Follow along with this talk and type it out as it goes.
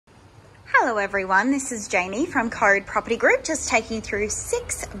Hello everyone, this is Jamie from Code Property Group, just taking you through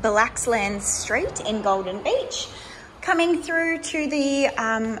 6 Blaxland Street in Golden Beach. Coming through to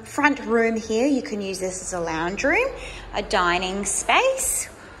the front room here, you can use this as a lounge room, a dining space,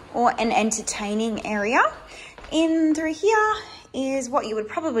 or an entertaining area. In through here is what you would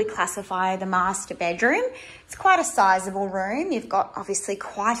probably classify the master bedroom. It's quite a sizable room. You've got obviously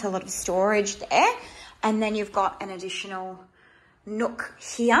quite a lot of storage there, and then you've got an additional nook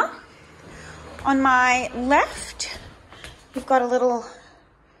here. On my left, you've got a little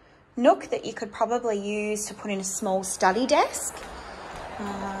nook that you could probably use to put in a small study desk.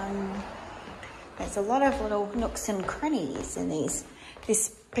 There's a lot of little nooks and crannies in this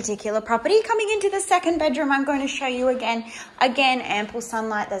particular property. Coming into the second bedroom, I'm going to show you again, ample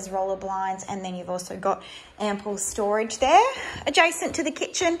sunlight, there's roller blinds, and then you've also got ample storage there. Adjacent to the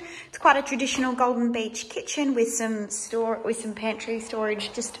kitchen, it's quite a traditional Golden Beach kitchen with some pantry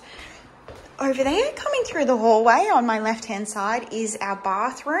storage just over there. Coming through the hallway on my left-hand side is our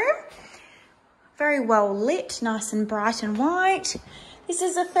bathroom. Very well lit, nice and bright and white. This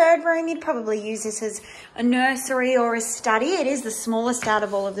is a third room. You'd probably use this as a nursery or a study. It is the smallest out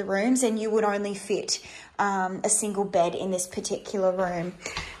of all of the rooms, and you would only fit a single bed in this particular room.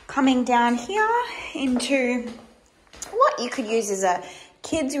 Coming down here into what you could use as a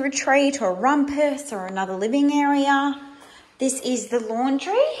kids retreat or rumpus or another living area. This is the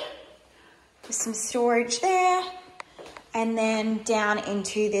laundry. With some storage there, and then down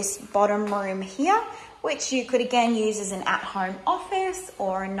into this bottom room here, which you could again use as an at-home office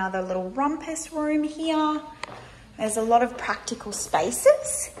or another little rumpus room here. There's a lot of practical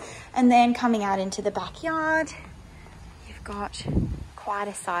spaces. And then coming out into the backyard, you've got quite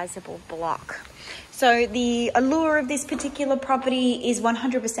a sizable block. So the allure of this particular property is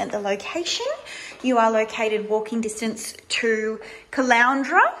 100% the location. You are located walking distance to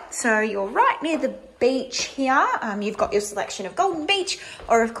Caloundra, so you're right near the beach here. You've got your selection of Golden Beach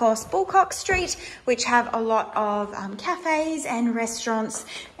or of course Bullcock Street, which have a lot of cafes and restaurants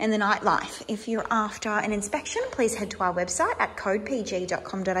and the nightlife. If you're after an inspection, please head to our website at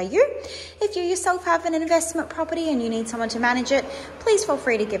codepg.com.au. If you yourself have an investment property and you need someone to manage it, please feel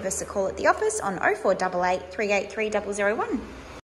free to give us a call at the office on 0488 383 001.